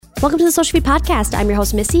Welcome to the Social Feed Podcast. I'm your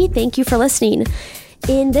host, Missy. Thank you for listening.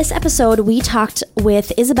 In this episode, we talked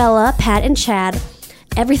with Isabella, Pat, and Chad.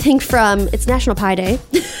 Everything from, it's National Pie Day,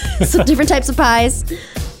 some different types of pies,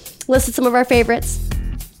 listed some of our favorites.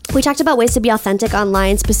 We talked about ways to be authentic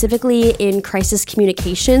online, specifically in crisis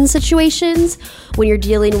communication situations, when you're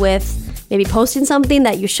dealing with maybe posting something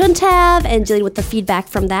that you shouldn't have and dealing with the feedback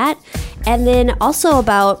from that. And then also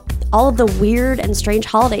about all of the weird and strange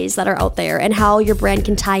holidays that are out there and how your brand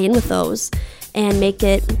can tie in with those and make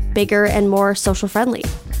it bigger and more social friendly.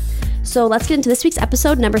 So let's get into this week's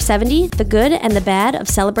episode, number 70, the good and the bad of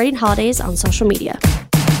celebrating holidays on social media.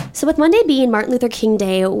 So with Monday being Martin Luther King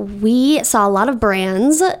Day, we saw a lot of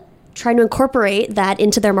brands trying to incorporate that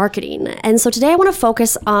into their marketing. And so today I want to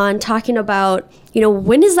focus on talking about,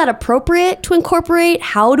 when is that appropriate to incorporate,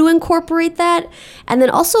 how to incorporate that, and then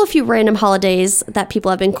also a few random holidays that people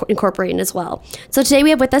have been incorporating as well. So today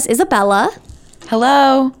we have with us Isabella.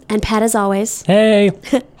 Hello. And Pat, as always. Hey.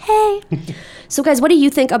 Hey. So guys, what do you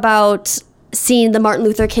think about seeing the Martin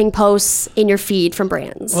Luther King posts in your feed from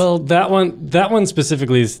brands? Well, that one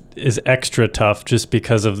specifically is extra tough just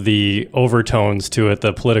because of the overtones to it,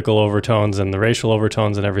 the political overtones and the racial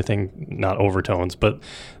overtones and everything. Not overtones, but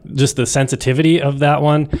just the sensitivity of that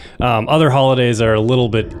one. Other holidays are a little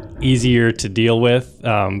bit easier to deal with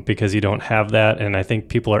because you don't have that, and I think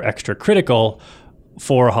people are extra critical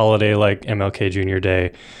for a holiday like MLK Jr.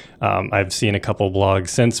 Day. I've seen a couple blogs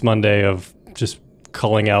since Monday of just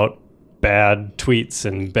calling out bad tweets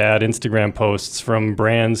and bad Instagram posts from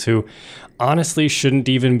brands who honestly shouldn't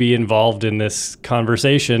even be involved in this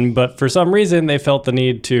conversation, but for some reason they felt the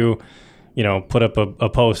need to, put up a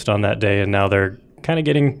post on that day, and now they're kind of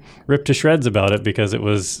getting ripped to shreds about it because it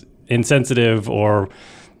was insensitive or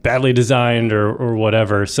badly designed or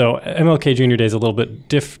whatever. So MLK Jr. Day is a little bit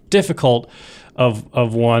difficult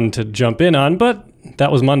of one to jump in on, but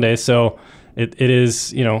that was Monday, so it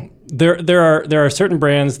is, there are certain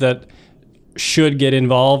brands that should get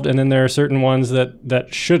involved, and then there are certain ones that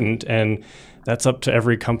shouldn't, and that's up to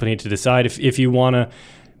every company to decide. If you want to,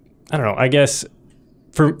 I don't know, I guess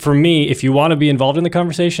for me, if you want to be involved in the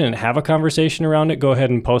conversation and have a conversation around it, go ahead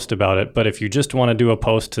and post about it. But if you just want to do a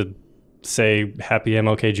post to say Happy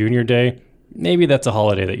MLK Jr. Day, maybe that's a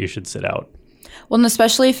holiday that you should sit out. Well, and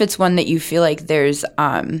especially if it's one that you feel like there's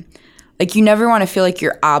you never want to feel like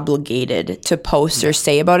you're obligated to post or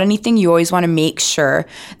say about anything. You always want to make sure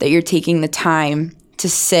that you're taking the time to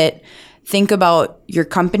sit, think about your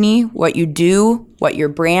company, what you do, what your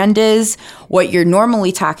brand is, what you're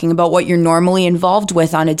normally talking about, what you're normally involved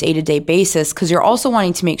with on a day-to-day basis, because you're also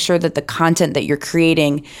wanting to make sure that the content that you're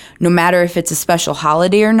creating, no matter if it's a special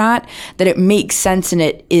holiday or not, that it makes sense and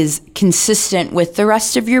it is consistent with the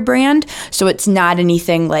rest of your brand. So it's not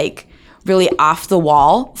anything like really off the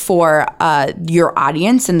wall for your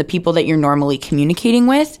audience and the people that you're normally communicating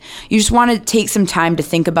with. You just want to take some time to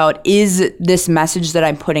think about, is this message that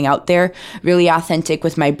I'm putting out there really authentic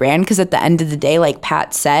with my brand? Because at the end of the day, like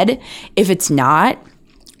Pat said, if it's not,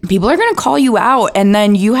 people are going to call you out, and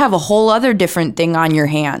then you have a whole other different thing on your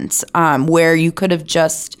hands where you could have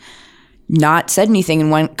just not said anything and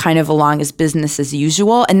went kind of along as business as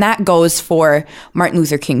usual. And that goes for Martin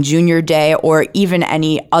Luther King Jr. Day or even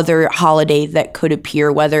any other holiday that could appear,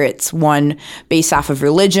 whether it's one based off of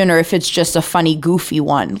religion or if it's just a funny, goofy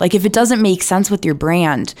one. Like if it doesn't make sense with your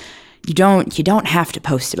brand, you don't have to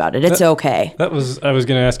post about it. It's okay. I was going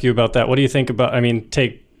to ask you about that. What do you think about,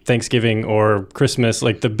 take Thanksgiving or Christmas,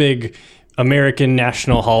 like the big American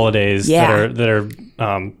national holidays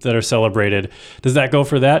that are celebrated. Does that go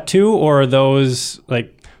for that too, or are those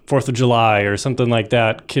like 4th of July or something like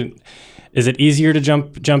that? Is it easier to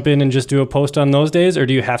jump in and just do a post on those days, or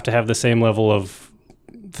do you have to have the same level of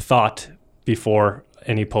thought before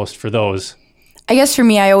any post for those? I guess for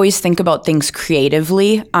me, I always think about things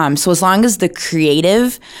creatively. So as long as the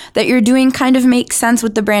creative that you're doing kind of makes sense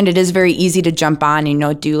with the brand, it is very easy to jump on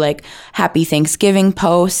and, do like Happy Thanksgiving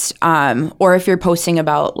posts. Or if you're posting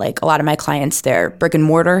about, like a lot of my clients, they're brick and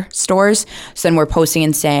mortar stores. So then we're posting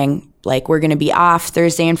and saying, like, we're going to be off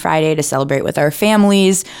Thursday and Friday to celebrate with our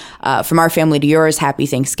families. From our family to yours, Happy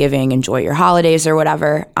Thanksgiving, enjoy your holidays or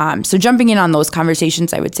whatever. So jumping in on those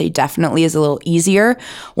conversations, I would say definitely is a little easier.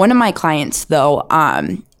 One of my clients, though,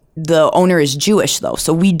 the owner is Jewish, though.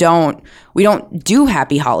 So we don't do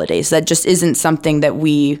happy holidays. That just isn't something that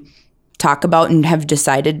we talk about and have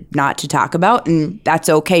decided not to talk about, and that's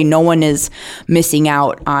okay. No one is missing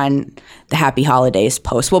out on the Happy Holidays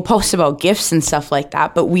post. We'll post about gifts and stuff like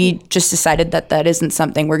that, but we just decided that that isn't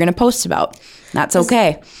something we're going to post about. That's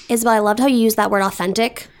okay. Isabel, I loved how you used that word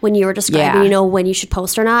authentic when you were describing, when you should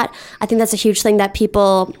post or not. I think that's a huge thing that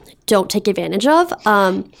people don't take advantage of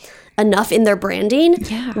enough in their branding,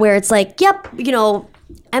 where it's like, yep,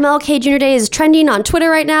 MLK Junior Day is trending on Twitter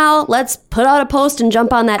right now. Let's put out a post and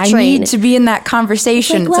jump on that train. I need to be in that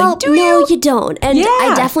conversation. No, you don't. And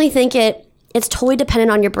I definitely think it's totally dependent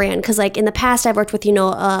on your brand. Because like in the past, I've worked with,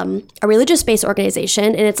 a religious-based organization.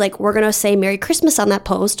 And it's like, we're going to say Merry Christmas on that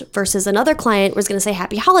post versus another client was going to say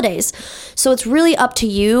Happy Holidays. So it's really up to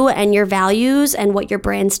you and your values and what your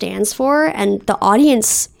brand stands for and the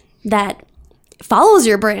audience that follows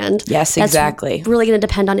your brand. Yes, exactly. That's really going to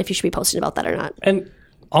depend on if you should be posting about that or not. And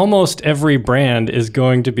almost every brand is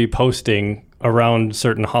going to be posting around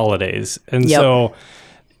certain holidays. And so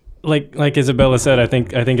like Isabella said, I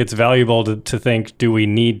think it's valuable to think, do we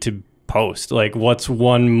need to post? Like, what's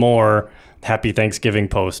one more Happy Thanksgiving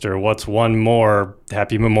post, or what's one more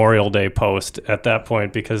Happy Memorial Day post at that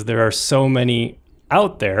point? Because there are so many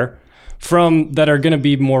out there that are going to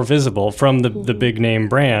be more visible from the big name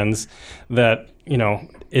brands that,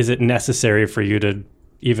 is it necessary for you to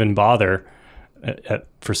even bother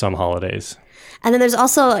for some holidays? And then there's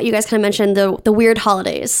also, you guys kind of mentioned the weird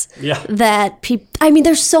holidays. Yeah. That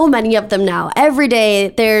there's so many of them now. Every day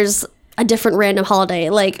there's a different random holiday.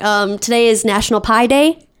 Like today is National Pie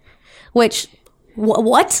Day, which,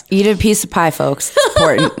 what? Eat a piece of pie, folks. It's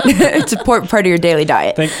important. It's an important part of your daily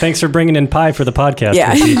diet. Thanks for bringing in pie for the podcast.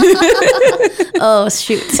 Yeah. Oh,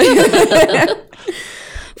 shoot.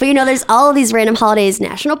 But there's all of these random holidays: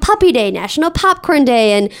 National Puppy Day, National Popcorn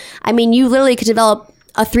Day. And you literally could develop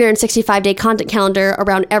a 365-day content calendar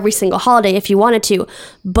around every single holiday if you wanted to,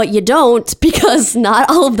 but you don't, because not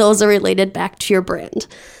all of those are related back to your brand.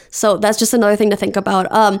 So that's just another thing to think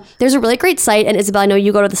about. There's a really great site, and Isabel, I know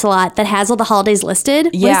you go to this a lot, that has all the holidays listed.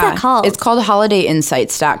 What is that called? It's called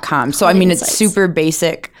holidayinsights.com. So, it's super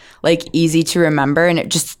basic, like easy to remember, and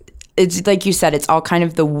it's like you said, it's all kind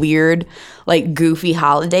of the weird, like goofy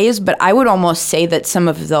holidays, but I would almost say that some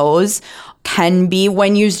of those can be,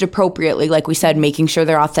 when used appropriately, like we said, making sure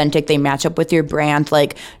they're authentic, they match up with your brand.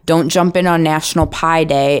 Like, don't jump in on National Pie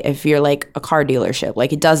Day if you're like a car dealership.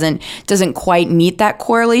 Like, it doesn't quite meet that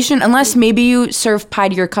correlation, unless maybe you serve pie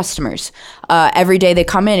to your customers. Every day they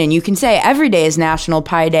come in, and you can say, every day is National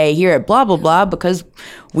Pie Day here at blah, blah, blah, because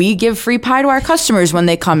we give free pie to our customers when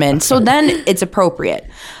they come in. So then it's appropriate.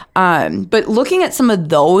 But looking at some of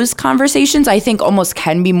those conversations, I think almost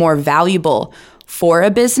can be more valuable for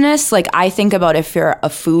a business. Like, I think about if you're a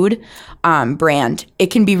food brand, it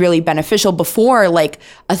can be really beneficial before like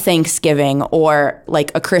a Thanksgiving or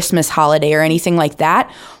like a Christmas holiday or anything like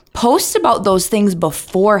that. Post about those things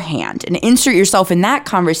beforehand and insert yourself in that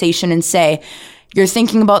conversation and say, you're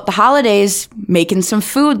thinking about the holidays, making some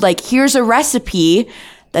food. Like, here's a recipe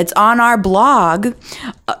that's on our blog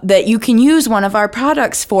that you can use one of our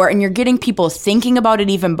products for, and you're getting people thinking about it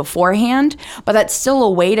even beforehand. But that's still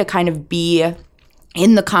a way to kind of be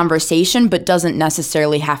in the conversation, but doesn't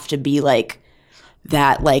necessarily have to be like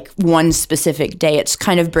that, like one specific day. It's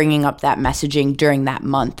kind of bringing up that messaging during that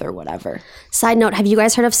month or whatever. Side note, have you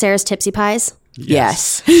guys heard of Sarah's Tipsy Pies?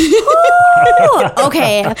 Yes.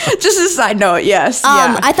 Okay. Just a side note, yes.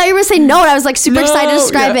 I thought you were going to say no, and I was like super excited to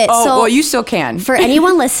describe it. Oh, so, well, you still can. For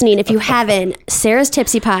anyone listening, if you haven't, Sarah's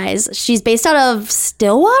Tipsy Pies, she's based out of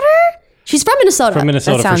Stillwater? She's from Minnesota. From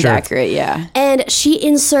Minnesota, that sounds for sure. accurate, yeah. And she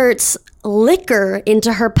inserts liquor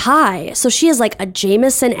into her pie. So she has like a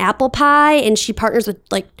Jameson apple pie, and she partners with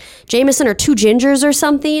like Jameson or Two Gingers or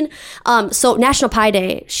something. So National Pie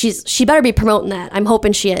Day, she better be promoting that. I'm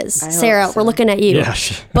hoping she is. Sarah, we're looking at you. Yeah.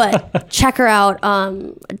 But check her out.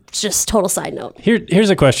 Just total side note.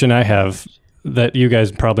 Here's a question I have that you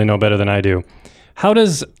guys probably know better than I do. How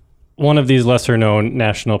does one of these lesser known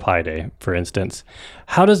National Pie Day, for instance,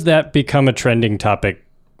 how does that become a trending topic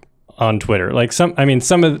on Twitter? Like some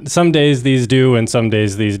days these do and some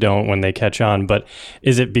days these don't when they catch on, but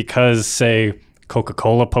is it because, say,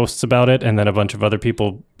 Coca-Cola posts about it and then a bunch of other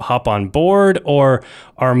people hop on board, or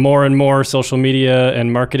are more and more social media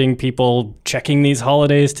and marketing people checking these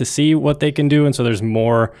holidays to see what they can do, and so there's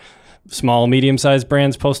more small, medium-sized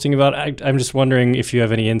brands posting about it? I'm just wondering if you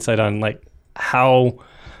have any insight on like how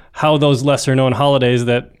those lesser known holidays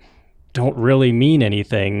that don't really mean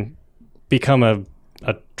anything become a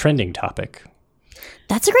trending topic.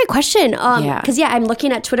 That's a great question. Because I'm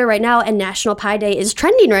looking at Twitter right now, and National Pie Day is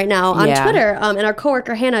trending right now on Twitter. And our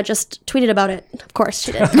coworker Hannah just tweeted about it. Of course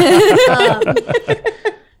she did.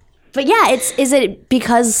 But yeah, is it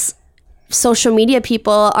because social media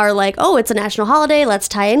people are like, oh, it's a national holiday, let's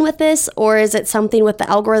tie in with this? Or is it something with the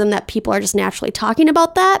algorithm that people are just naturally talking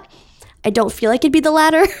about that? I don't feel like it'd be the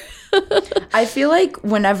latter. I feel like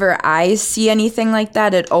whenever I see anything like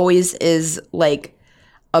that, it always is like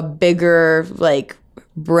a bigger like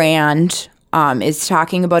brand is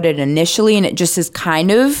talking about it initially, and it just is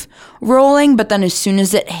kind of rolling. But then as soon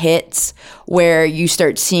as it hits where you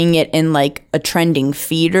start seeing it in like a trending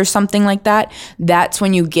feed or something like that, that's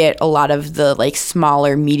when you get a lot of the like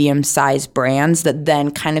smaller, medium-sized brands that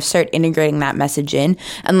then kind of start integrating that message in,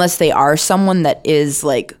 unless they are someone that is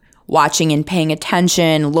like watching and paying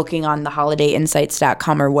attention, looking on the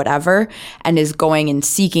holidayinsights.com or whatever, and is going and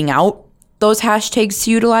seeking out those hashtags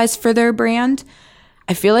to utilize for their brand.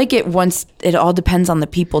 I feel like it all depends on the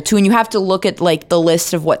people too. And you have to look at like the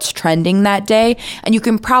list of what's trending that day, and you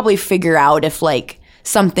can probably figure out if like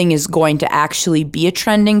something is going to actually be a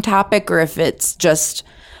trending topic or if it's just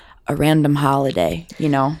a random holiday, you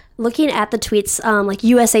know? Looking at the tweets, like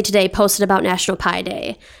USA Today posted about National Pie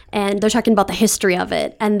Day, and they're talking about the history of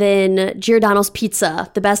it. And then Giordano's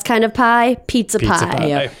Pizza, the best kind of pie, pizza pie.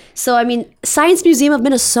 Yep. So, I mean, Science Museum of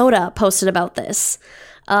Minnesota posted about this.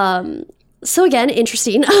 So again,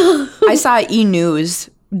 interesting. I saw E! News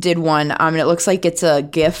did one, and it looks like it's a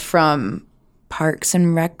GIF from Parks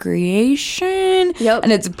and Recreation. Yep.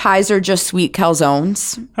 And its pies are just sweet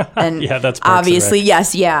calzones. And Yeah, that's Parks and obviously, Rec.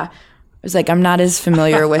 yes, yeah. I was like, I'm not as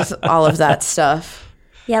familiar with all of that stuff.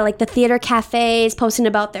 Yeah, like the theater cafes posting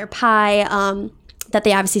about their pie that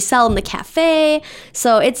they obviously sell in the cafe.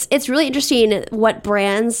 So it's really interesting what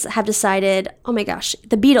brands have decided. Oh my gosh,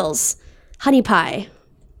 the Beatles, honey pie.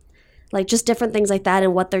 Like just different things like that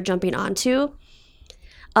and what they're jumping onto.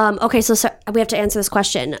 Okay, so we have to answer this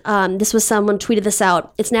question. This was someone tweeted this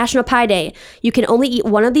out. It's National Pie Day. You can only eat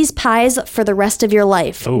one of these pies for the rest of your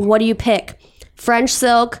life. Ooh. What do you pick? French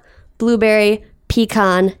silk, blueberry,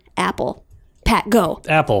 pecan, apple. Pat, go.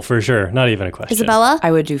 Apple, for sure. Not even a question. Isabella?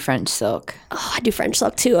 I would do French silk. Oh, I do French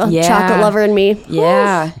silk too. A Yeah. chocolate lover in me.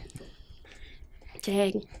 Yeah.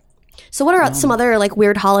 Dang. So what are some other like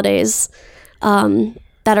weird holidays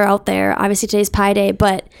that are out there? Obviously today's Pie Day,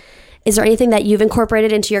 but is there anything that you've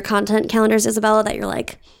incorporated into your content calendars, Isabella, that you're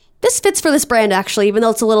like, this fits for this brand actually, even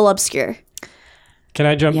though it's a little obscure? Can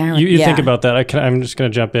I jump? Yeah, You yeah. think about that. I'm just going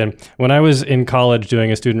to jump in. When I was in college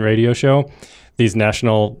doing a student radio show, these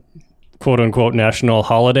national, quote unquote, national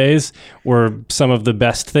holidays were some of the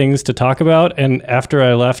best things to talk about. And after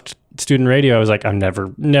I left student radio, I was like, I'm never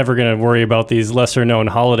going to worry about these lesser known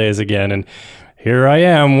holidays again. And here I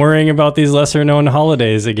am worrying about these lesser known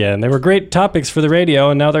holidays again. They were great topics for the radio,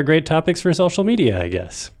 and now they're great topics for social media, I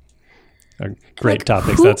guess. Great Like,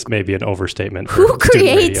 topics. who- That's maybe an overstatement. For Who student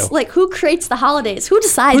creates radio. who creates the holidays? Who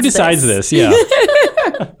decides Who decides this? Yeah.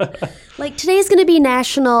 Like today's going to be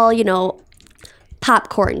National,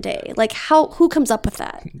 Popcorn Day. Like who comes up with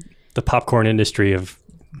that? The popcorn industry of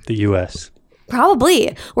the U.S.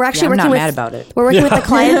 Probably. We're actually I'm working not with mad about it. We're working with the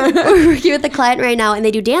client. We're working with the client right now, and they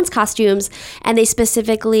do dance costumes, and they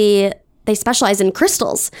specialize in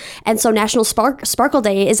crystals. And so National Sparkle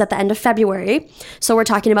Day is at the end of February. So we're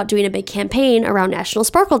talking about doing a big campaign around National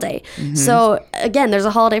Sparkle Day. So again, there's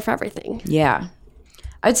a holiday for everything. Yeah.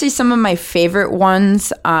 I'd say some of my favorite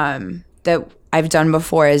ones that I've done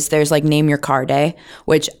before is there's like Name Your Car Day,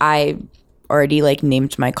 which I already like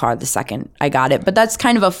named my car the second I got it. But that's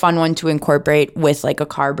kind of a fun one to incorporate with like a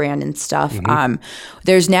car brand and stuff.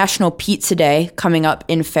 There's National Pizza Day coming up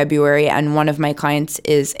in February, and one of my clients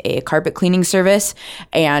is a carpet cleaning service,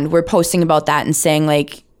 and we're posting about that and saying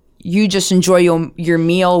like, you just enjoy your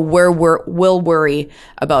meal. We'll worry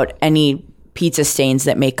about any pizza stains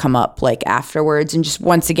that may come up like afterwards, and just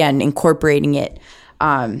once again incorporating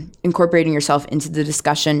yourself into the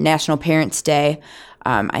discussion. National Parents Day.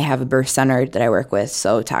 I have a birth center that I work with,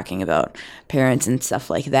 so talking about parents and stuff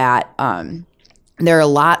like that. There are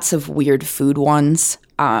lots of weird food ones.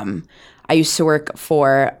 I used to work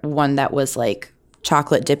for one that was like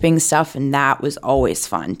chocolate dipping stuff, and that was always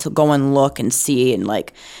fun to go and look and see. And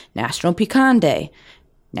like National Pecan Day,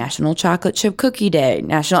 National Chocolate Chip Cookie Day,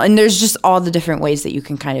 and there's just all the different ways that you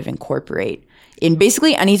can kind of incorporate. In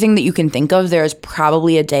basically anything that you can think of, there's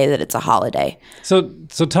probably a day that it's a holiday. So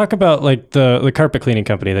talk about like the carpet cleaning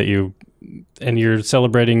company that you're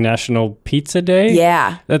celebrating National Pizza Day.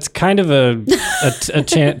 Yeah. That's kind of a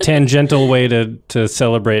tangential way to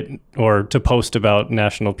celebrate or to post about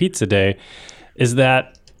National Pizza Day. Is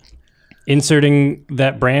that inserting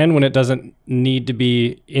that brand when it doesn't need to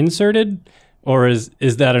be inserted? Or is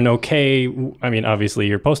that an okay? I mean, obviously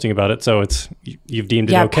you're posting about it, so you've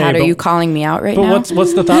deemed it okay. Pat, are you calling me out right now? But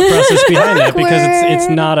what's the thought process behind that? Because it's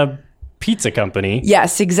not a pizza company.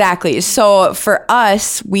 Yes, exactly. So for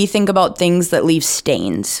us, we think about things that leave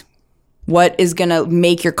stains. What is going to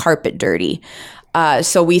make your carpet dirty?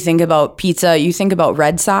 So we think about pizza. You think about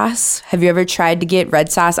red sauce. Have you ever tried to get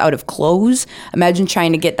red sauce out of clothes? Imagine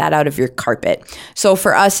trying to get that out of your carpet. So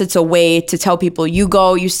for us, it's a way to tell people, you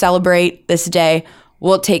go, you celebrate this day,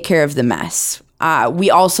 we'll take care of the mess.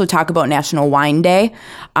 We also talk about National Wine Day,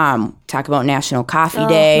 talk about National Coffee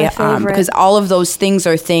Day, because all of those things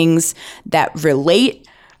are things that relate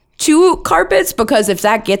to carpets, because if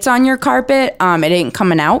that gets on your carpet, it ain't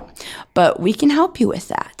coming out. But we can help you with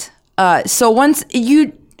that. So once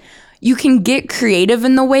you can get creative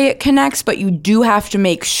in the way it connects, but you do have to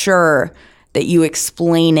make sure that you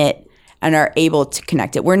explain it and are able to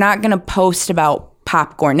connect it. We're not going to post about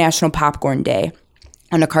National Popcorn Day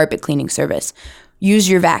on a carpet cleaning service. Use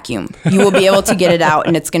your vacuum. You will be able to get it out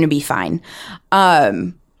and it's going to be fine.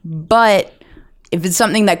 But if it's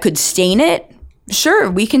something that could stain it, sure,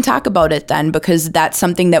 we can talk about it then, because that's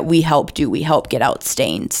something that we help do. We help get out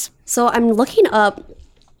stains. So I'm looking up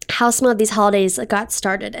how some of these holidays got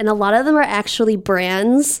started, and a lot of them are actually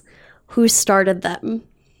brands who started them.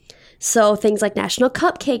 So things like National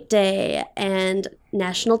Cupcake Day and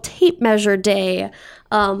National Tape Measure Day.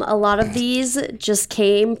 A lot of these just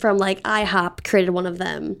came from like IHOP created one of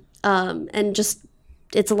them. And just,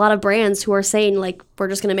 it's a lot of brands who are saying like, we're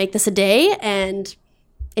just going to make this a day and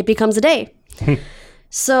it becomes a day.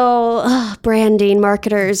 So branding,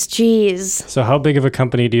 marketers, geez. So how big of a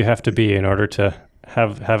company do you have to be in order to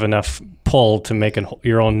have enough pull to make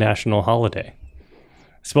your own national holiday?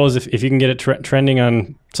 I suppose if you can get it trending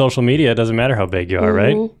on social media, it doesn't matter how big you are,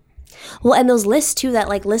 right? Well, and those lists too that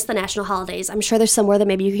like list the national holidays, I'm sure there's somewhere that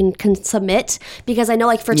maybe you can submit, because I know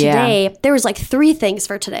like for today, there was like 3 things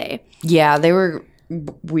for today. Yeah, they were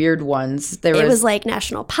weird ones. It was like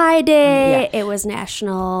National Pie Day. It was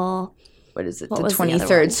National... What is it? The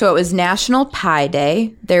 23rd. So it was National Pie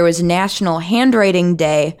Day. There was National Handwriting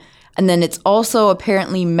Day. And then it's also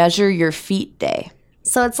apparently Measure Your Feet Day.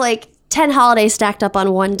 So it's like 10 holidays stacked up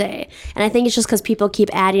on one day. And I think it's just because people keep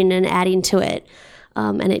adding and adding to it.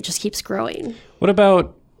 And it just keeps growing. What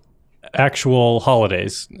about actual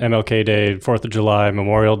holidays? MLK Day, 4th of July,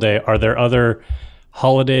 Memorial Day. Are there other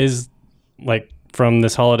holidays like from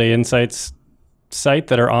this Holiday Insights site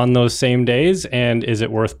that are on those same days? And is it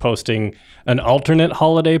worth posting an alternate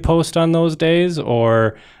holiday post on those days?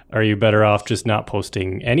 Or are you better off just not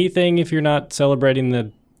posting anything if you're not celebrating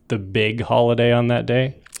the big holiday on that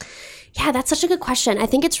day? Yeah, that's such a good question. I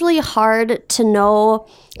think it's really hard to know,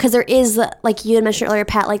 because there is, like you had mentioned earlier,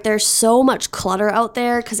 Pat, like there's so much clutter out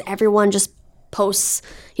there because everyone just posts,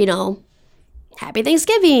 Happy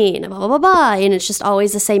Thanksgiving, blah, blah, blah, blah, and it's just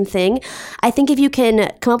always the same thing. I think if you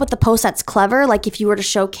can come up with a post that's clever, like if you were to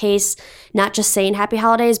showcase not just saying happy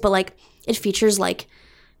holidays, but like it features like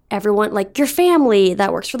everyone, like your family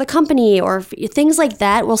that works for the company, or things like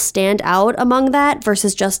that will stand out among that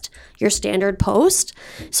versus just your standard post.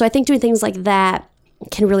 So I think doing things like that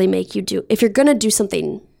can really make you if you're going to do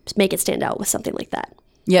something, make it stand out with something like that.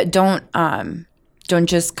 Yeah, don't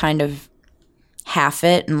just kind of half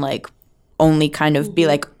it and like only kind of be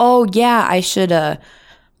like, oh yeah, I should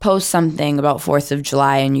post something about 4th of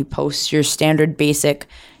July, and you post your standard basic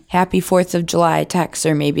Happy 4th of July text,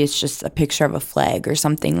 or maybe it's just a picture of a flag or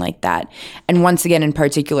something like that. And once again, in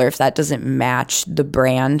particular, if that doesn't match the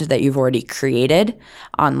brand that you've already created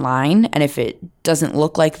online, and if it doesn't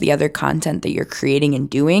look like the other content that you're creating and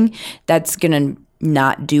doing, that's going to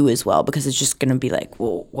not do as well, because it's just going to be like,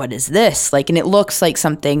 well, what is this? Like, and it looks like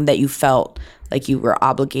something that you felt like you were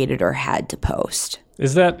obligated or had to post.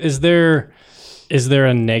 Is there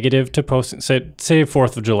a negative to posting, say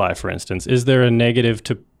 4th of July, for instance? Is there a negative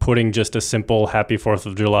to putting just a simple Happy 4th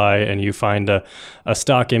of July and you find a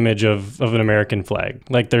stock image of an American flag?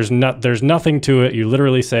 Like there's nothing to it. You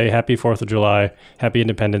literally say Happy 4th of July, Happy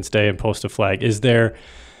Independence Day, and post a flag. Is that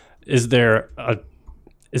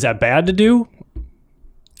bad to do?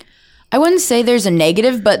 I wouldn't say there's a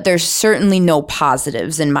negative, but there's certainly no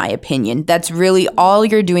positives in my opinion. That's really all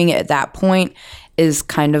you're doing at that point is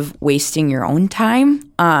kind of wasting your own time,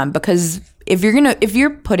 because if you're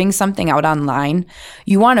putting something out online,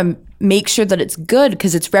 you want to make sure that it's good,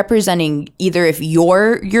 because it's representing either if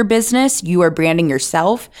you're your business, you are branding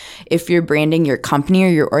yourself. If you're branding your company or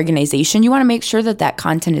your organization, you want to make sure that that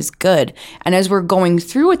content is good. And as we're going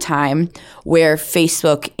through a time where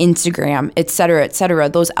Facebook, Instagram, et cetera,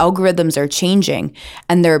 those algorithms are changing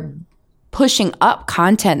and they're pushing up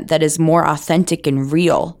content that is more authentic and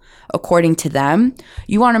real according to them.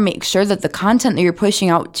 You want to make sure that the content that you're pushing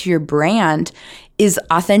out to your brand is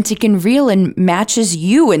authentic and real and matches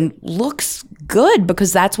you and looks good,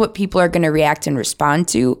 because that's what people are going to react and respond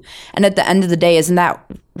to. And at the end of the day, isn't that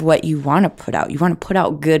what you want to put out? You want to put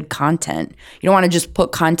out good content. You don't want to just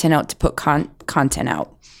put content out to put content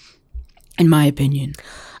out, in my opinion.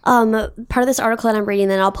 Part of this article that I'm reading,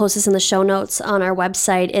 then I'll post this in the show notes on our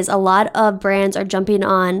website, is a lot of brands are jumping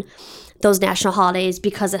on those national holidays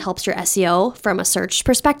because it helps your SEO from a search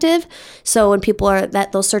perspective. So when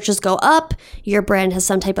those searches go up, your brand has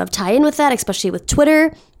some type of tie-in with that, especially with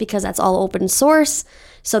Twitter, because that's all open source.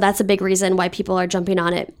 So that's a big reason why people are jumping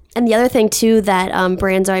on it. And the other thing too that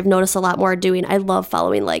brands I've noticed a lot more doing, I love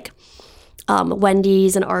following like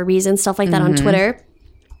Wendy's and Arby's and stuff like that on Twitter.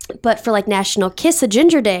 But for like National Kiss a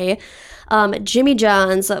Ginger Day, Jimmy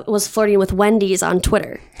John's was flirting with Wendy's on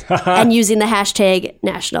Twitter and using the hashtag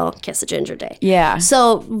National Kiss a Ginger Day. Yeah.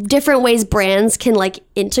 So different ways brands can like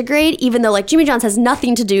integrate, even though like Jimmy John's has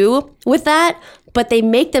nothing to do with that, but they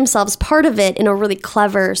make themselves part of it in a really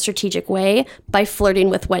clever, strategic way by flirting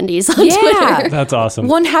with Wendy's on Twitter. That's awesome.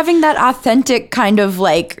 One, having that authentic kind of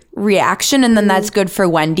like reaction, and then that's good for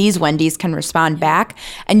Wendy's. Wendy's can respond back,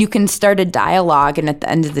 and you can start a dialogue. And at the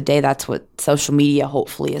end of the day, that's what social media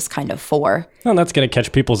hopefully is kind of for. Well, that's going to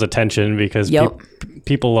catch people's attention because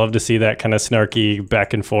people love to see that kind of snarky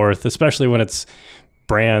back and forth, especially when it's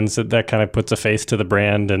brands. That kind of puts a face to the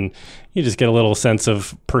brand, and you just get a little sense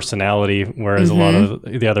of personality, whereas a lot of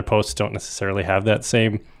the other posts don't necessarily have that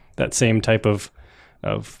same type of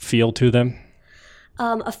feel to them.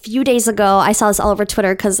 A few days ago, I saw this all over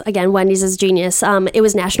Twitter because, again, Wendy's is genius. It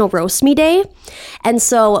was National Roast Me Day. And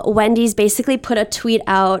so Wendy's basically put a tweet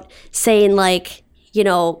out saying, like, you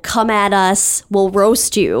know, come at us, we'll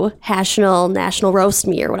roast you, National Roast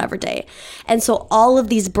Me or whatever day. And so all of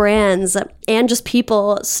these brands and just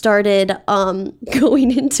people started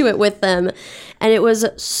going into it with them. And it was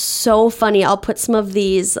so funny. I'll put some of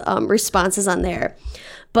these responses on there.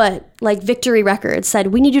 But like Victory Records said,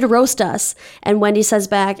 we need you to roast us. And Wendy says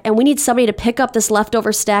back, and we need somebody to pick up this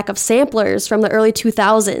leftover stack of samplers from the early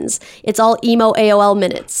 2000s. It's all emo AOL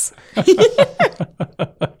minutes.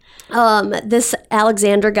 This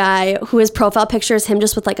Alexander guy, who his profile picture is him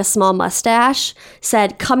just with like a small mustache,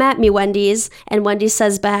 said, come at me, Wendy's. And Wendy's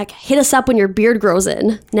says back, hit us up when your beard grows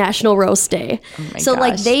in, National Roast Day. Oh so gosh.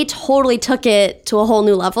 Like they totally took it to a whole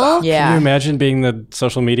new level. Yeah. Can you imagine being the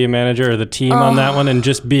social media manager or the team on that one and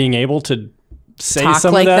just being able to say talk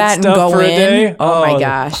some like of that stuff and go for a in? day? Oh my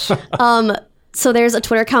gosh. So there's a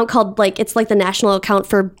Twitter account called it's like the national account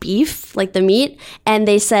for beef, like the meat. And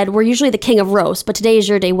they said, we're usually the king of roast, but today is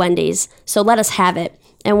your day, Wendy's. So let us have it.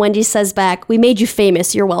 And Wendy says back, we made you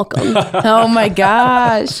famous. You're welcome. Oh my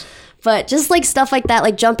gosh. But just like stuff like that,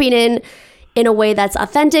 like jumping in a way that's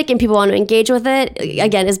authentic and people want to engage with it.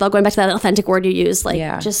 Again, Isabel, going back to that authentic word you used,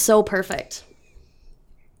 like just so perfect.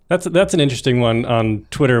 That's an interesting one on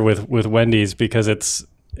Twitter with Wendy's, because it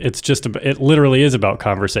literally is about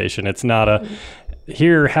conversation. It's not a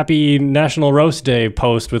happy National Roast Day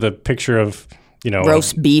post with a picture of,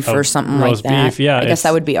 roast beef or something like that. Roast beef, yeah. I guess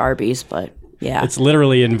that would be Arby's, but yeah. It's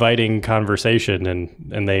literally inviting conversation,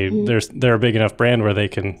 and they're a big enough brand where they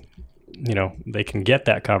can get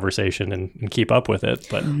that conversation and keep up with it.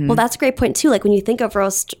 But well, that's a great point too. Like when you think of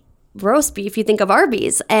roast beef, you think of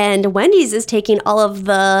Arby's, and Wendy's is taking all of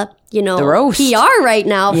the PR right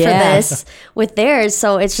now for this with theirs.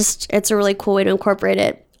 So it's a really cool way to incorporate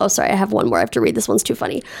it. Oh, sorry, I have one more. I have to read. This one's too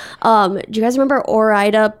funny. Do you guys remember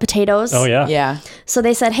Ore-Ida potatoes? Oh, yeah. Yeah. So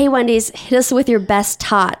they said, hey, Wendy's, hit us with your best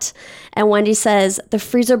tot. And Wendy says, the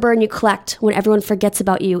freezer burn you collect when everyone forgets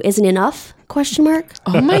about you isn't enough? ?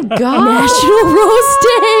 Oh my God. National Roast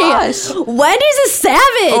Day. Wendy's is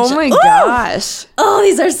savage. Oh my gosh. Oh,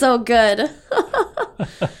 these are so good.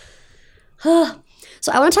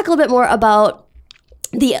 So I want to talk a little bit more about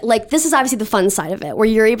this is obviously the fun side of it, where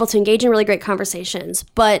you're able to engage in really great conversations.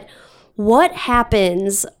 But what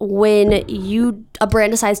happens when a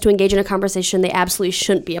brand decides to engage in a conversation they absolutely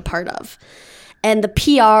shouldn't be a part of? And the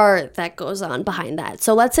PR that goes on behind that.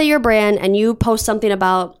 So let's say you're a brand and you post something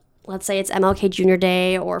about, let's say it's MLK Jr.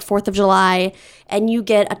 Day or 4th of July, and you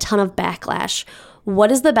get a ton of backlash.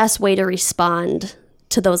 What is the best way to respond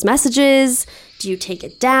to those messages? Do you take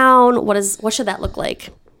it down? What should that look like?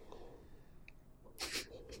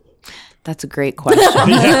 That's a great question.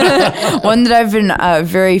 One that I've been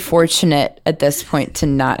very fortunate at this point to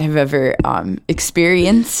not have ever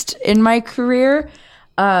experienced in my career.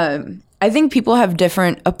 I think people have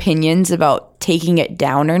different opinions about taking it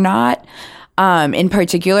down or not. in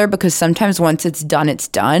particular, because sometimes once it's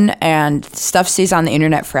done, and stuff stays on the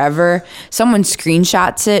internet forever. Someone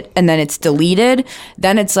screenshots it and then it's deleted.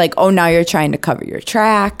 Then it's like, oh, now you're trying to cover your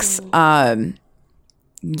tracks.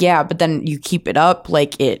 Yeah, but then you keep it up,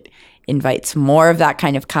 like it invites more of that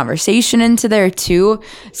kind of conversation into there too.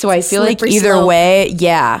 So I feel like either slope. Way,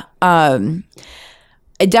 yeah.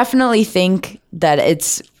 I definitely think that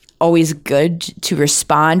it's always good to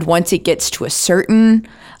respond once it gets to a certain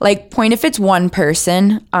point. If it's one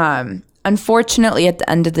person, unfortunately at the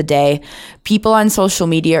end of the day, people on social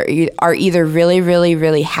media are either really, really,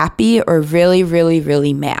 really happy or really, really,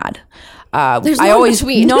 really mad. There's no in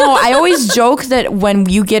between. No, I always joke that when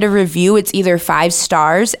you get a review, it's either 5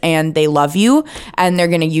 stars and they love you and they're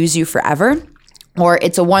going to use you forever, or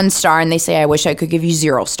it's a 1 star and they say, I wish I could give you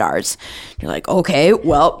 0 stars. You're like, okay,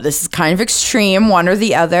 well, this is kind of extreme, one or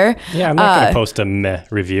the other. Yeah, I'm not going to post a meh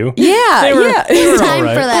review. Yeah, they were time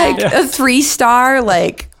right. for that. A 3-star,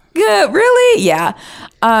 really? Yeah.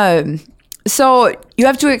 So you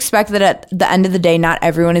have to expect that at the end of the day, not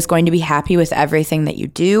everyone is going to be happy with everything that you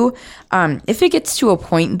do. If it gets to a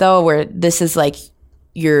point, though, where this is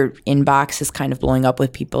your inbox is kind of blowing up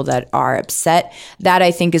with people that are upset, that I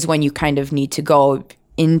think is when you kind of need to go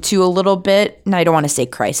into a little bit, and I don't want to say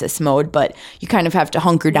crisis mode, but you kind of have to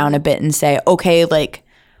hunker down a bit and say, okay,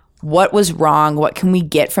 what was wrong? What can we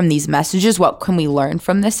get from these messages? What can we learn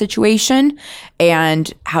from this situation?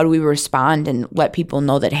 And how do we respond and let people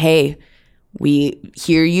know that, hey, we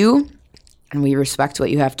hear you and we respect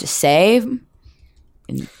what you have to say.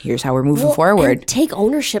 And here's how we're moving forward. And take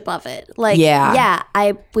ownership of it.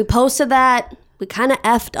 We posted that. We kind of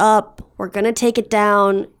effed up. We're going to take it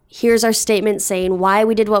down. Here's our statement saying why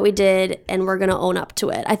we did what we did, and we're going to own up to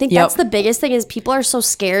it. I think that's the biggest thing is people are so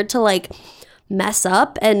scared to mess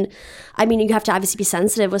up. And I mean, you have to obviously be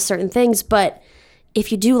sensitive with certain things, but if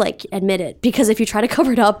you do admit it, because if you try to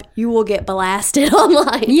cover it up, you will get blasted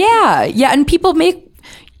online. Yeah. And people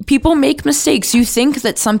make mistakes. You think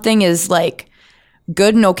that something is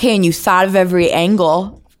good and okay, and you thought of every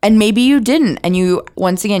angle, and maybe you didn't. And you,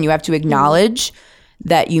 once again, you have to acknowledge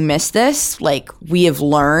that you missed this. We have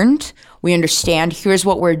learned, we understand, here's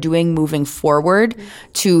what we're doing moving forward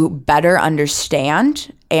to better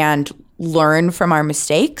understand and learn from our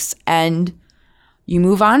mistakes, and you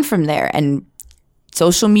move on from there. And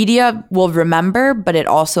social media will remember, but it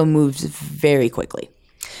also moves very quickly.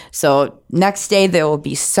 So next day there will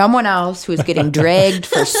be someone else who's getting dragged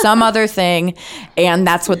for some other thing, and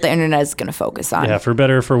that's what the internet is going to focus on. Yeah, for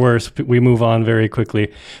better or for worse, we move on very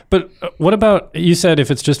quickly. But what about, you said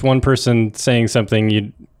if it's just one person saying something,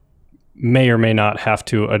 you may or may not have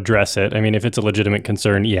to address it. I mean, if it's a legitimate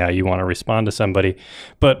concern, yeah, you want to respond to somebody.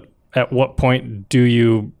 But at what point do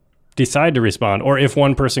you decide to respond? Or if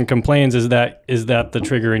one person complains, is that the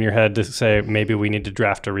trigger in your head to say maybe we need to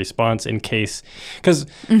draft a response in case? Because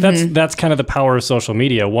that's kind of the power of social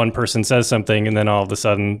media. One person says something and then all of a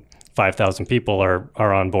sudden 5,000 people are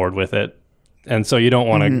on board with it. And so you don't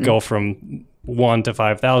want to go from 1 to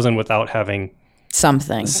 5,000 without having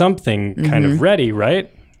something kind of ready, right?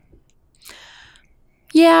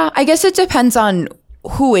 Yeah, I guess it depends on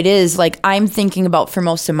who it is. I'm thinking about, for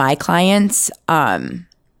most of my clients,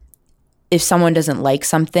 if someone doesn't like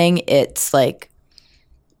something, it's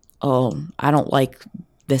oh, I don't like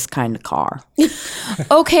this kind of car.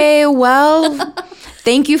 Okay, well,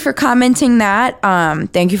 thank you for commenting that.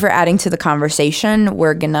 Thank you for adding to the conversation.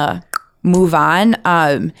 We're going to move on.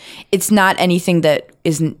 It's not anything that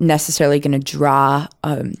is necessarily going to draw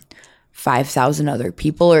 5,000 other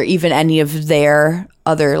people or even any of their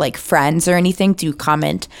other friends or anything to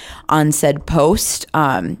comment on said post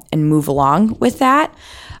and move along with that.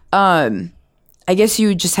 I guess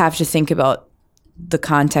you just have to think about the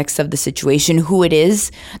context of the situation, who it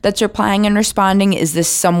is that's replying and responding. Is this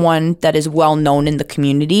someone that is well known in the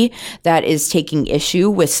community that is taking issue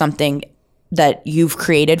with something that you've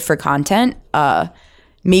created for content?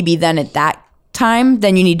 Maybe then at that time,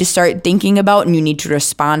 then you need to start thinking about and you need to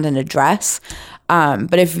respond and address.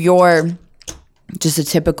 But if you're just a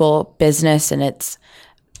typical business and it's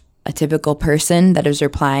a typical person that is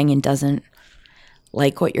replying and doesn't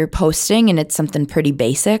like what you're posting and it's something pretty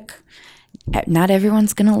basic, not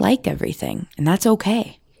everyone's going to like everything, and that's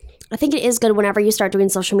okay. I think it is good whenever you start doing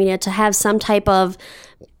social media to have some type of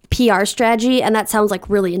PR strategy, and that sounds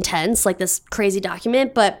really intense, this crazy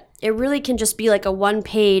document, but it really can just be a 1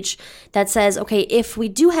 page that says, okay, if we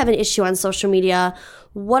do have an issue on social media,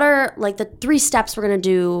 what are the 3 steps we're going to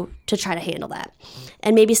do to try to handle that?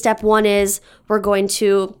 And maybe step 1 is we're going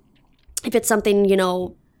to, if it's something,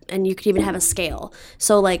 and you could even have a scale.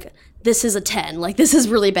 So this is a 10. Like, this is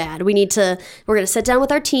really bad. We're going to sit down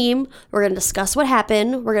with our team. We're going to discuss what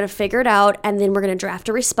happened. We're going to figure it out. And then we're going to draft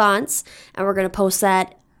a response. And we're going to post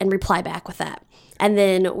that and reply back with that. And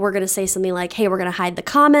then we're going to say something like, hey, we're going to hide the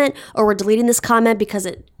comment, or we're deleting this comment because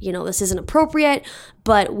this isn't appropriate,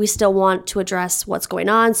 but we still want to address what's going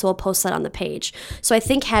on. So we'll post that on the page. So I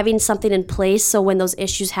think having something in place, so when those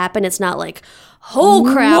issues happen, it's not like, oh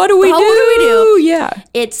crap, what do we do? Yeah.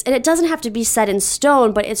 And it doesn't have to be set in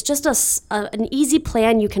stone, but it's just an easy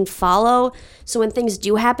plan you can follow. So when things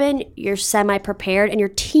do happen, you're semi-prepared and your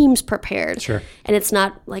team's prepared. Sure. And it's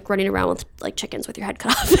not like running around with like chickens with your head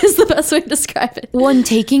cut off is the best way to describe it. Well, and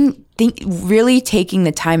really taking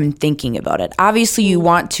the time and thinking about it. Obviously, you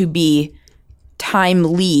want to be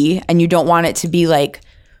timely, and you don't want it to be like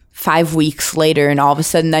 5 weeks later and all of a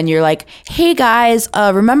sudden then you're like, hey guys,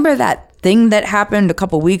 remember that thing that happened a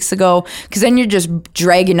couple weeks ago? Because then you're just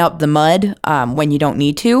dragging up the mud when you don't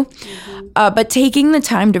need to. But taking the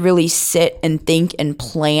time to really sit and think and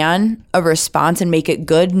plan a response and make it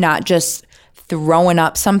good, not just throwing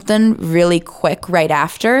up something really quick right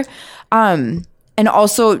after. And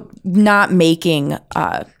also not making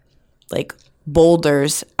like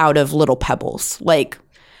boulders out of little pebbles. Like,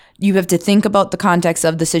 you have to think about the context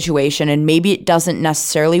of the situation, and maybe it doesn't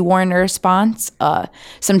necessarily warrant a response.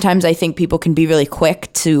 Sometimes I think people can be really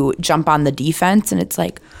quick to jump on the defense, and it's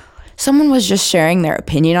like, someone was just sharing their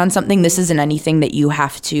opinion on something. This isn't anything that you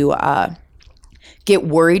have to get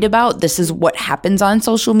worried about. This is what happens on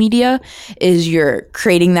social media, is you're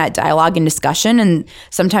creating that dialogue and discussion, and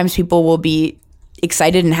sometimes people will be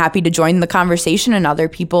excited and happy to join the conversation, and other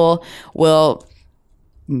people will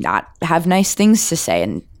not have nice things to say,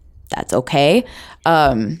 and that's okay.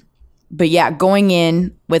 But yeah, going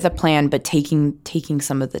in with a plan, but taking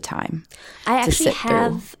some of the time. I actually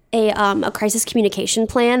have a crisis communication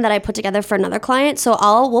plan that I put together for another client. So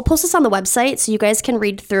we'll post this on the website so you guys can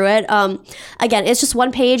read through it. Again, it's just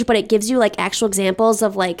one page, but it gives you like actual examples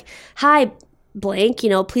of like, hi, blank,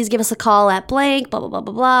 please give us a call at blank, blah, blah, blah,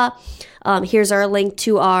 blah, blah. Here's our link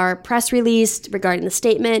to our press release regarding the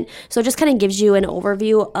statement. So it just kind of gives you an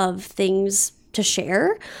overview of things to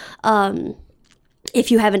share if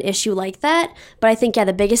you have an issue like that. But I think,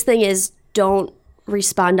 the biggest thing is don't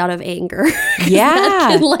respond out of anger. Yeah.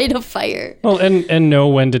 That can light a fire. Well, and know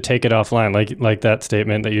when to take it offline. Like that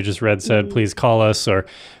statement that you just read said, please call us or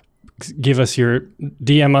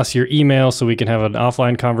DM us your email so we can have an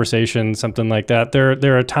offline conversation, something like that.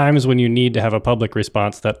 There are times when you need to have a public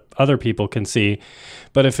response that other people can see.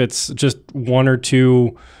 But if it's just one or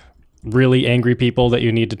two really angry people that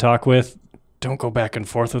you need to talk with, don't go back and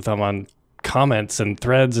forth with them on comments and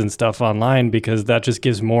threads and stuff online, because that just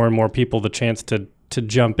gives more and more people the chance to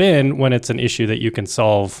jump in when it's an issue that you can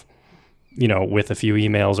solve, with a few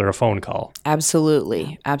emails or a phone call.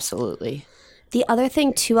 Absolutely. The other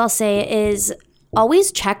thing too I'll say is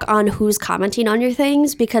always check on who's commenting on your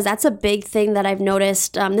things, because that's a big thing that I've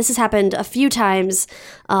noticed. This has happened a few times,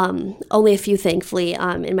 only a few, thankfully,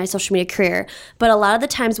 in my social media career. But a lot of the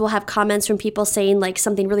times we'll have comments from people saying like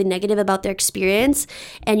something really negative about their experience,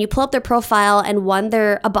 and you pull up their profile and one,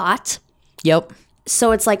 they're a bot. Yep.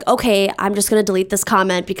 So it's like, okay, I'm just going to delete this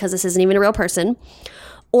comment because this isn't even a real person.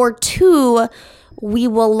 Or two, we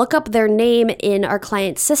will look up their name in our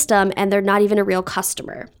client system and they're not even a real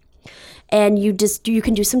customer. And you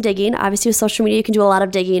can do some digging. Obviously, with social media, you can do a lot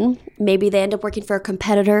of digging. Maybe they end up working for a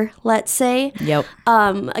competitor, let's say. Yep.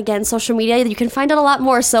 Again, social media, you can find out a lot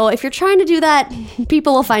more. So if you're trying to do that,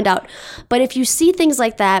 people will find out. But if you see things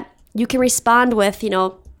like that, you can respond with,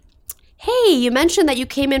 hey, you mentioned that you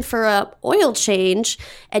came in for a oil change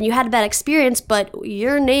and you had a bad experience, but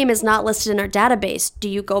your name is not listed in our database. Do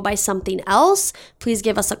you go by something else? Please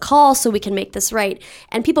give us a call so we can make this right.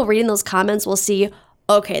 And people reading those comments will see,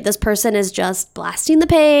 okay, this person is just blasting the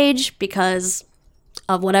page because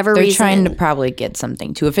of whatever reason. They're trying to probably get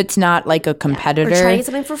something too. If it's not like a competitor. Or trying to get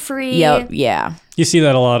something for free. Yep, yeah. You see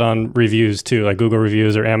that a lot on reviews too, like Google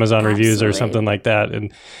reviews or Amazon reviews or something like that.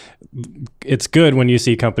 And it's good when you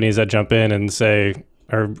see companies that jump in and say,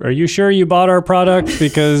 are you sure you bought our product?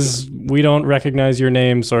 Because we don't recognize your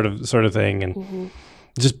name, sort of thing. And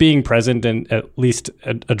just being present and at least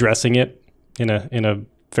addressing it in a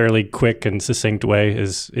fairly quick and succinct way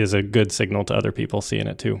is a good signal to other people seeing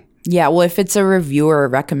it too. Yeah, well, if it's a review or a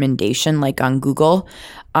recommendation like on Google,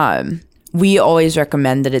 we always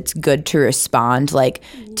recommend that it's good to respond like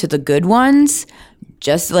to the good ones,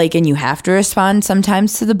 just like, and you have to respond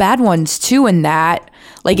sometimes to the bad ones too. And that,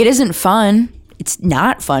 like, it isn't fun. it's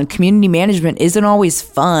not fun. Community management isn't always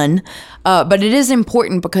fun, but it is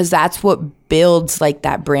important because that's what builds like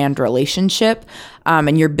that brand relationship.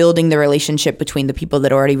 And you're building the relationship between the people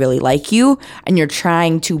that already really like you, and you're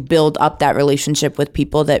trying to build up that relationship with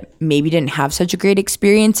people that maybe didn't have such a great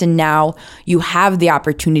experience. And now you have the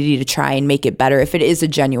opportunity to try and make it better if it is a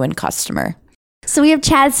genuine customer. So we have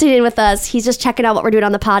Chad sitting in with us. He's just checking out what we're doing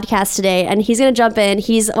on the podcast today, and he's going to jump in.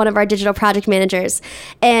 He's one of our digital project managers,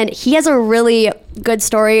 and he has a really good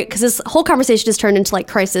story because this whole conversation just turned into like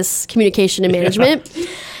crisis communication and management. Yeah.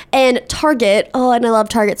 And Target, and I love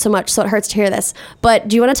Target so much, so it hurts to hear this. But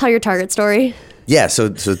do you want to tell your Target story? Yeah, so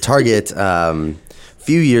Target, a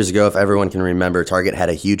few years ago, if everyone can remember, Target had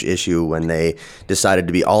a huge issue when they decided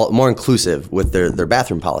to be more inclusive with their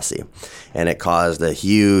bathroom policy. And it caused a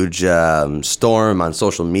huge storm on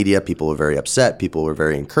social media. People were very upset. People were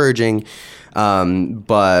very encouraging.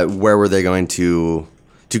 But where were they going to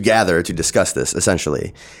gather to discuss this,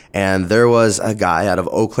 essentially? And there was a guy out of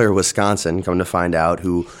Eau Claire, Wisconsin, come to find out,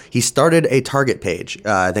 who he started a Target page.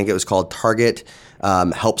 I think it was called Target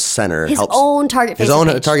Help Center. His own Target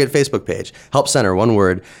Facebook page. Help Center, one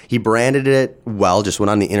word. He branded it well, just went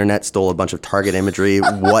on the internet, stole a bunch of Target imagery,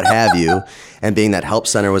 what have you. And being that Help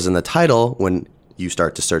Center was in the title, when you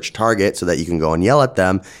start to search Target so that you can go and yell at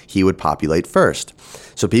them, he would populate first.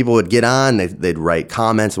 So people would get on, they'd write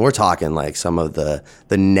comments, and we're talking like some of the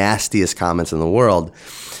nastiest comments in the world.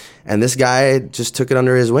 And this guy just took it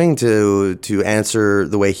under his wing to answer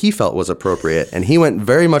the way he felt was appropriate. And he went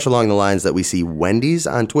very much along the lines that we see Wendy's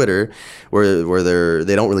on Twitter, where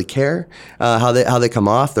they don't really care how they come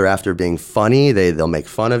off. They're after being funny. They'll make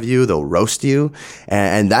fun of you. They'll roast you.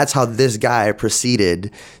 And that's how this guy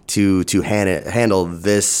proceeded to handle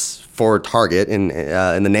this for Target in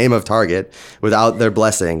the name of Target without their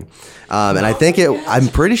blessing. And I think I'm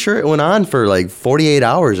pretty sure it went on for like 48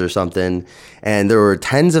 hours or something. And there were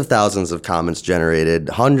tens of thousands of comments generated,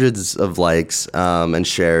 hundreds of likes and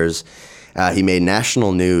shares. He made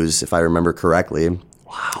national news, if I remember correctly.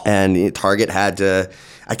 Wow. And Target had to,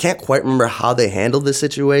 I can't quite remember how they handled the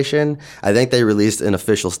situation. I think they released an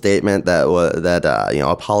official statement that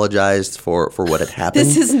apologized for what had happened.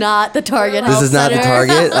 This is not the Target. This is not the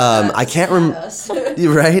Target. I can't remember.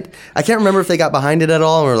 Right? I can't remember if they got behind it at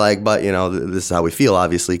all and were like, but this is how we feel,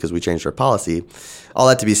 obviously, because we changed our policy. All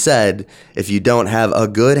that to be said, if you don't have a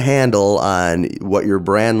good handle on what your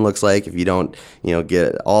brand looks like, if you don't,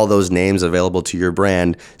 get all those names available to your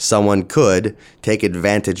brand, someone could take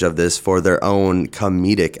advantage of this for their own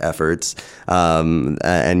comedic efforts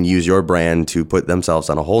and use your brand to put themselves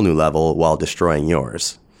on a whole new level while destroying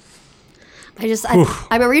yours. I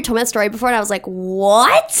remember you told me that story before, and I was like,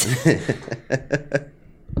 what?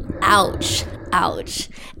 Ouch.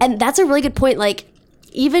 And that's a really good point. Like,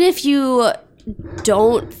 even if you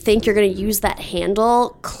don't think you're going to use that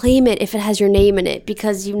handle, claim it if it has your name in it,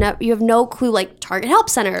 because you have no clue. Like Target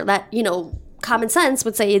Help Center, that common sense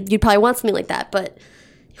would say you'd probably want something like that, but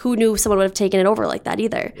who knew someone would have taken it over like that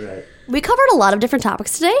either. Right. We covered a lot of different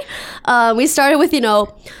topics today. We started with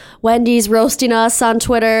Wendy's roasting us on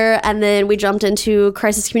Twitter, and then we jumped into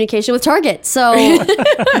crisis communication with Target. So,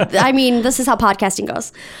 I mean, this is how podcasting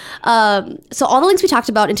goes. So all the links we talked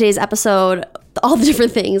about in today's episode, all the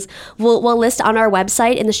different things, we'll list on our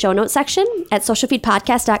website in the show notes section at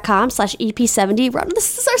socialfeedpodcast.com/ep70.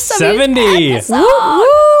 This is our 70th episode.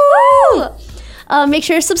 Woo! Make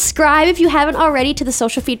sure to subscribe if you haven't already to the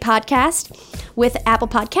Social Feed Podcast with Apple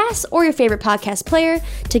Podcasts or your favorite podcast player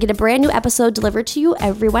to get a brand new episode delivered to you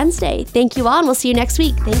every Wednesday. Thank you all, and we'll see you next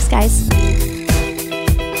week. Thanks, guys.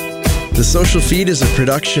 The Social Feed is a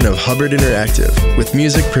production of Hubbard Interactive with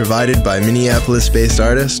music provided by Minneapolis-based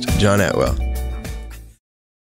artist John Atwell.